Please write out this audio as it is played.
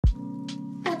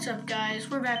What's up, guys?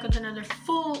 We're back with another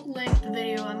full-length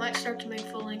video. I might start to make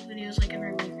full-length videos like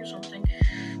every week or something.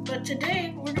 But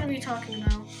today, we're going to be talking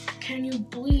about, can you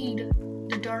bleed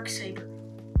the darksaber?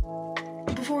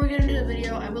 Before we get into the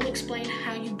video, I will explain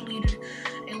how you bleed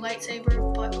a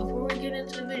lightsaber, but before we get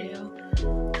into the video,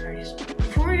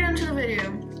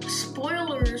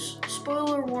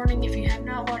 spoiler warning, if you have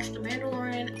not watched The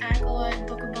Mandalorian, Acolyte,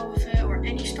 Book of Boba Fett, or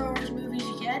any Star Wars movies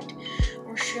yet,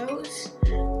 or shows,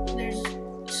 there's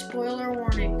spoiler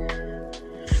warning.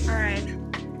 Alright,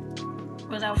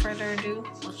 without further ado,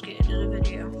 let's get into the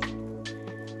video.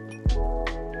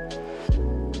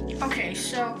 Okay,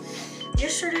 so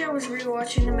yesterday I was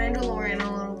rewatching The Mandalorian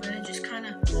a little bit, just kind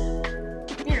of,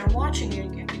 watching it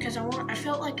again because I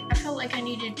felt like I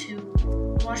needed to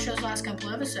watch those last couple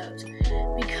episodes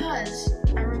because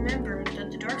I remembered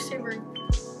that the darksaber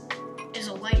is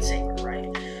a lightsaber,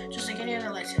 right? Just like any other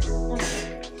lightsaber. One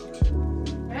second.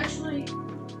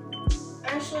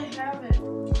 I actually have it.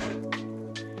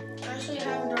 I actually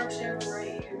have a darksaber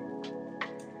right here.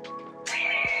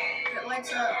 It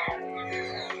lights up,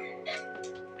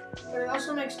 but it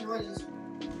also makes noises.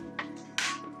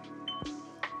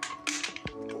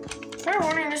 Fair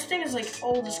warning, this thing is like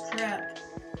old as crap.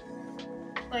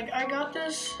 Like, I got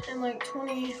this in like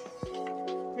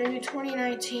maybe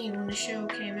 2019 when the show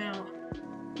came out.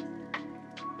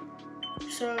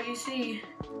 So you see,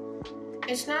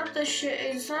 it's not the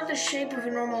shape of a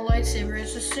normal lightsaber.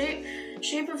 It's the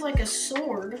shape of like a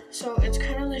sword. So it's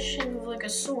kind of the shape of like a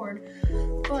sword,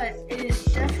 but it is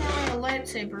definitely a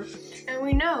lightsaber. And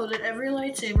we know that every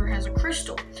lightsaber has a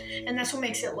crystal, and that's what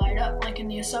makes it light up. Like in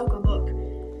the Ahsoka book,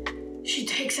 she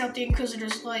takes out the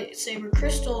Inquisitor's lightsaber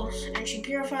crystals and she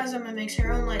purifies them and makes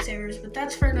her own lightsabers, but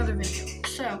that's for another video.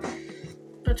 So,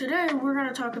 but today we're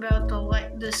gonna talk about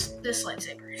this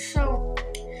lightsaber. So,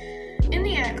 in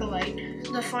the Acolyte,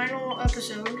 the final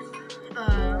episode,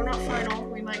 not final,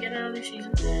 we might get another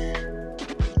season.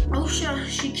 Osha,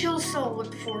 she kills Saul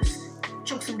with the Force,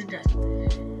 chokes him to death.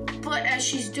 But as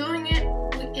she's doing it,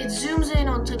 it zooms in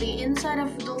onto the inside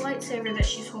of the lightsaber that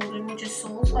she's holding, which is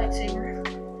Saul's lightsaber.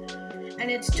 And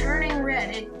it's turning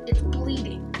red, it's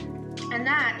bleeding. And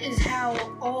that is how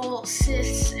all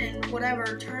Siths and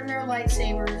whatever turn their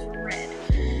lightsabers red.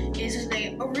 Is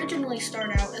they originally start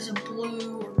out as a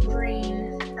blue or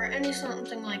green or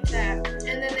something like that.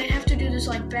 And then they have to do this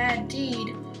like bad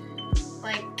deed,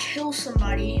 like kill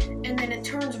somebody, and then it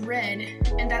turns red,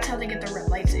 and that's how they get the red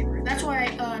lightsaber. That's why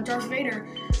Darth Vader,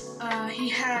 he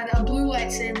had a blue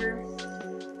lightsaber,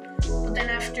 but then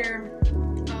after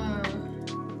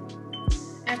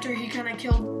he kind of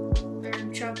killed or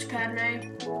choked Padme,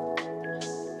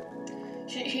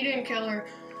 he didn't kill her,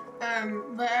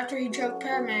 but after he choked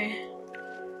Padme,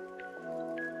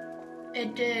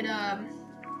 it did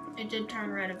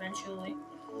turn red eventually.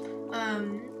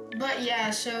 But yeah,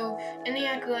 so in the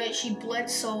Acolyte, she bled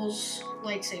Saul's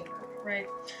lightsaber, right?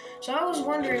 So I was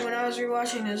wondering when I was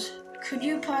rewatching this, could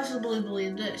you possibly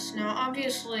bleed this? Now,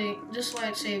 obviously, this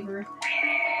lightsaber,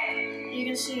 you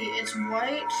can see it's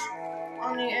white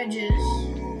on the edges,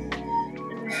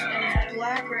 and it's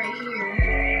black right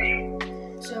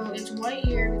here. So it's white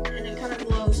here, and it kind of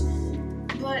glows.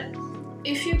 But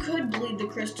if you could bleed the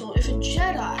crystal, if a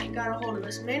Jedi got a hold of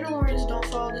this, Mandalorians don't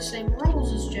follow the same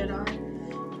rules as Jedi.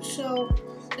 So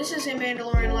this is a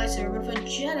Mandalorian lightsaber, but if a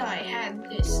Jedi had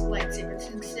this lightsaber, this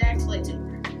exact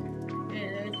lightsaber,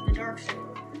 the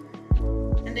darksaber,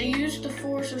 and they used the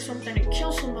Force or something to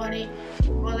kill somebody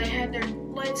while they had their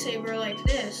lightsaber like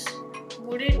this,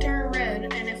 would it turn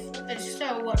red? And if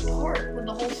so, what part? Would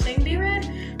the whole thing be red?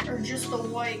 Or just the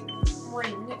white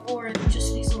ring? Or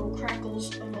just these little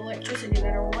crackles of electricity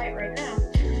that are white right now?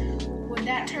 Would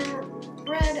that turn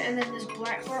red and then this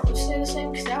black part would stay the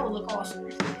same? Because that would look awesome.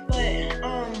 But,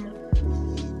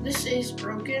 this is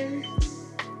broken.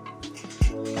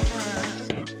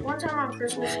 One time on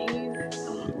Christmas Eve,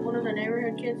 one of the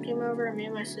neighborhood kids came over and me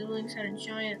and my siblings had a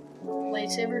giant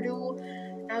lightsaber duel.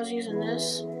 I was using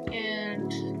this,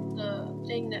 and the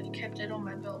thing that kept it on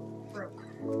my belt broke.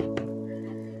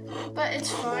 But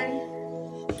it's fine.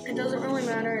 It doesn't really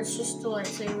matter. It's just the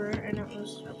lightsaber, and it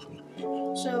was.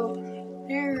 So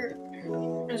here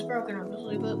it's broken,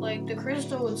 obviously, but like the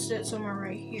crystal would sit somewhere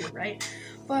right here, right?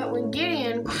 But when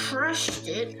Gideon crushed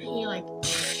it,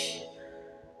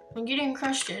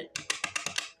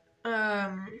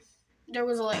 there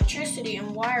was electricity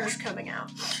and wires coming out.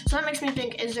 So that makes me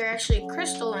think, is there actually a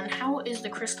crystal, and how is the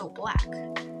crystal black?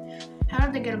 How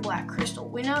did they get a black crystal?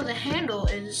 We know the handle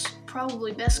is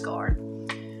probably Beskar.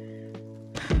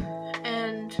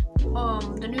 And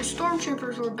the new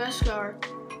stormtroopers were Beskar.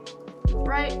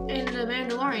 right? In The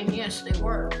Mandalorian, yes, they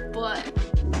were. But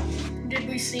did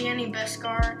we see any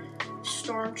Beskar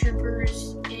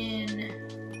stormtroopers in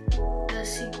the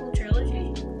sequel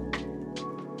trilogy?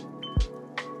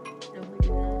 No, we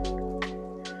did not.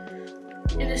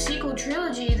 In the sequel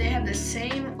trilogy, they have the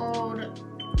same old.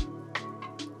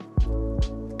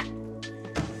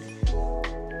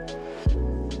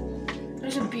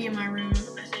 There's a bee in my room,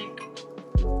 I think.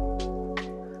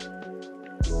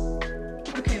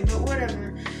 Okay, but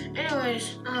whatever.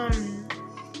 Anyways,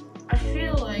 I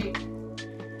feel like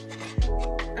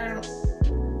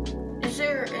is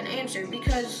there an answer?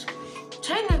 Because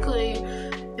technically,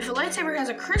 if a lightsaber has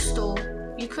a crystal,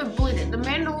 you could bleed it. The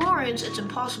Mandalorians, it's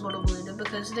impossible to bleed it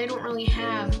because they don't really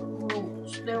have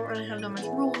rules. They don't really have that much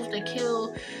rules. They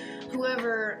kill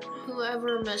whoever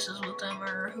messes with them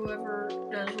or whoever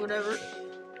does whatever.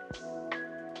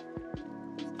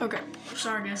 Okay,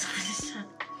 sorry guys.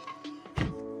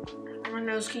 My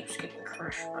nose keeps getting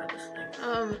crushed by this thing.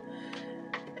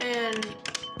 And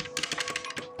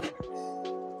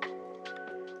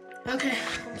okay,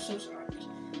 I'm so sorry.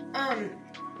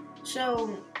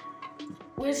 So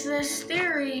with this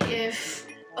theory, if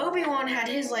Obi-Wan had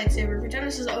his lightsaber, pretend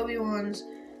this is Obi-Wan's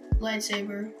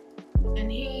lightsaber,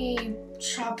 and he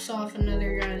chops off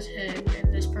another guy's head,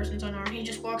 and this person's unarmed. He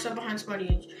just walks up behind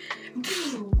somebody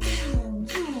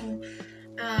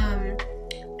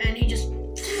and he just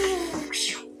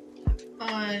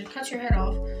cuts your head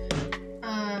off.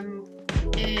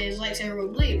 His lightsaber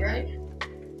would bleed, right?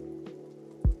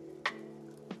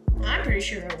 I'm pretty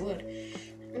sure it would.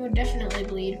 It would definitely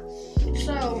bleed.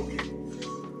 So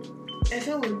if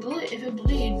it would bleed, it would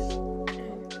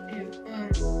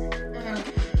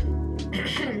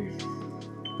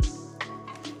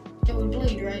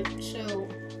bleed, right? So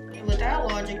with that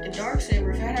logic, the darksaber,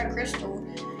 if it had a crystal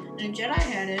and a Jedi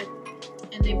had it,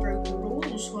 and they broke the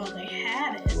rules while they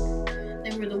had it,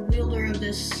 they were the wielder of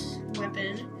this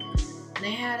weapon, and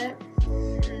they had it,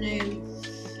 and they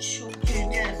choked you to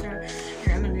death. Here,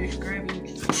 I'm gonna just grab you.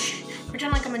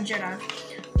 Pretend like I'm a Jedi.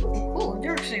 Oh,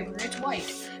 darksaber, it's white.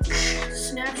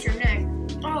 Snaps your neck.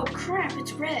 Oh crap,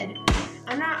 it's red.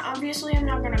 I'm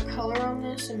not gonna color on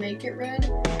this and make it red.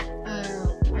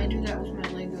 I do that with my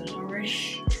Legos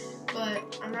already.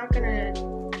 But I'm not gonna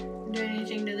do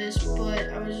anything to this, but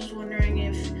I was just wondering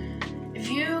if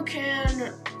you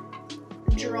can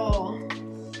draw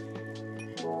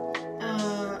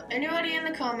anybody in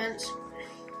the comments,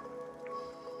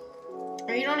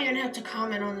 or you don't even have to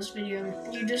comment on this video,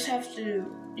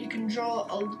 you can draw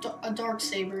a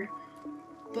darksaber,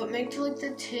 but make like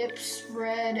the tips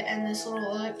red and this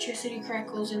little electricity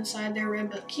crackles inside there red,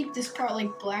 but keep this part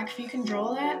like black. If you can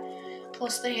draw that,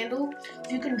 plus the handle,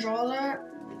 if you can draw that,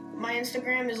 my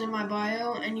Instagram is in my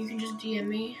bio, and you can just DM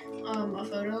me a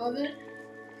photo of it,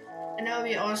 and that would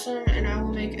be awesome, and I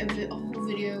will make a whole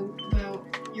video about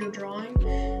your drawing,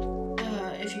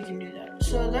 if you can do that.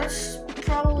 So that's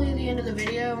probably the end of the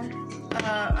video.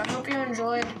 I hope you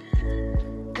enjoyed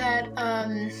that.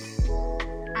 I'm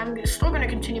still going to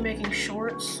continue making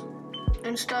shorts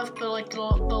and stuff, but like the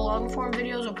long form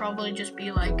videos will probably just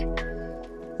be like,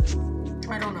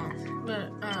 I don't know,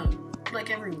 but like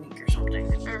every week or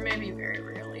something, or maybe very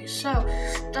rarely. So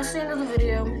that's the end of the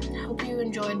video. Hope you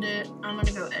enjoyed it. I'm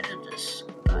gonna go edit this.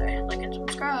 Bye. Like and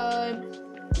subscribe.